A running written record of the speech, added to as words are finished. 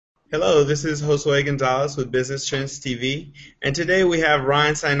Hello, this is Josue Gonzalez with Business Trends TV, and today we have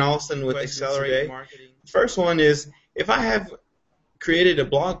Ryan Seinolson with Accelerate Marketing. First one is, if I have created a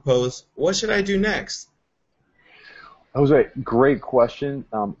blog post, what should I do next? Jose, great question.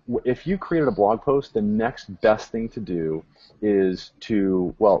 If you created a blog post, the next best thing to do is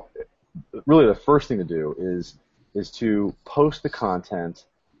really the first thing to do is to post the content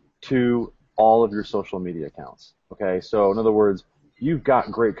to all of your social media accounts. Okay, so in other words, you've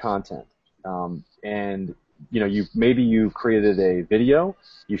got great content, and you've created a video,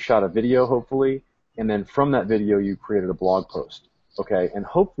 you shot a video hopefully, and then from that video you created a blog post. Okay, and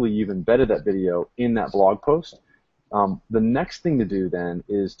hopefully you've embedded that video in that blog post. The next thing to do then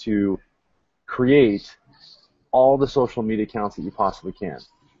is to create all the social media accounts that you possibly can.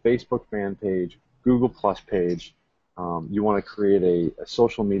 Facebook fan page, Google Plus page. You want to create a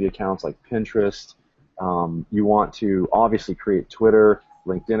social media accounts like Pinterest. You want to obviously create Twitter,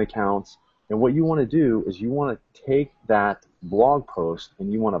 LinkedIn accounts. And what you want to do is you want to take that blog post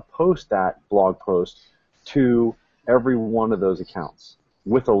and you want to post that blog post to every one of those accounts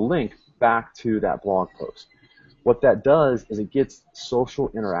with a link back to that blog post. What that does is it gets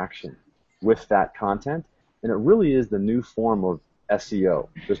social interaction with that content, and it really is the new form of SEO.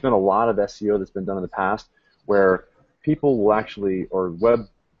 There's been a lot of SEO that's been done in the past where people will actually, or web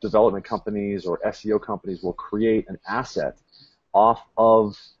development companies or SEO companies will create an asset off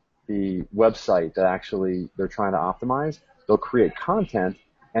of the website that actually they're trying to optimize. They'll create content,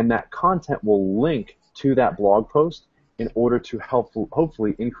 and that content will link to that blog post in order to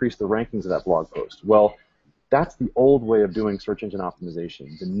hopefully increase the rankings of that blog post. Well, that's the old way of doing search engine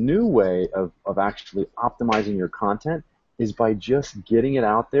optimization. The new way of actually optimizing your content is by just getting it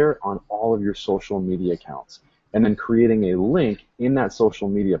out there on all of your social media accounts and then creating a link in that social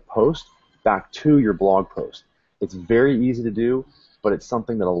media post back to your blog post. It's very easy to do, but it's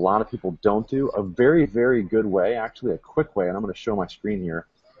something that a lot of people don't do. A very, very good way, actually a quick way, and I'm going to show my screen here,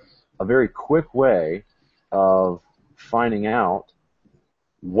 a very quick way of finding out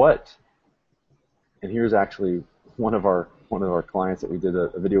what. And here's actually one of our clients that we did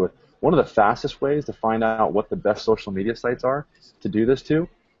a video with. One of the fastest ways to find out what the best social media sites are to do this to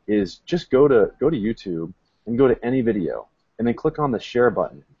is just go to YouTube and go to any video and then click on the share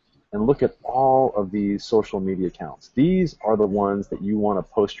button and look at all of these social media accounts. These are the ones that you want to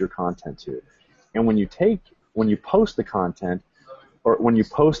post your content to. And when you post the content, or when you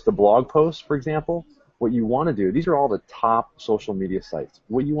post the blog post, for example, what you want to do, these are all the top social media sites.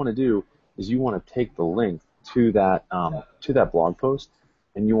 What you want to do is you want to take the link to that blog post,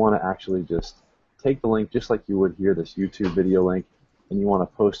 and you want to actually just take the link just like you would here, this YouTube video link, and you want to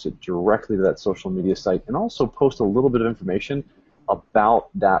post it directly to that social media site, and also post a little bit of information about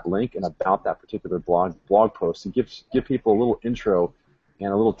that link and about that particular blog post to give people a little intro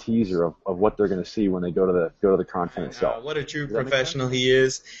and a little teaser of what they're going to see when they go to the content itself. What a true professional he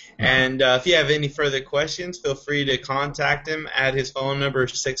is. And if you have any further questions, feel free to contact him at his phone number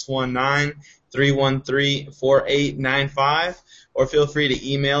 619-313-4895, or feel free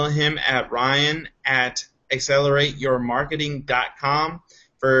to email him at ryan@accelerateyourmarketing.com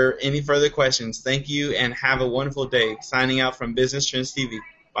for any further questions. Thank you and have a wonderful day. Signing out from Business Trends TV.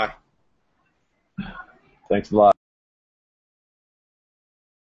 Bye. Thanks a lot.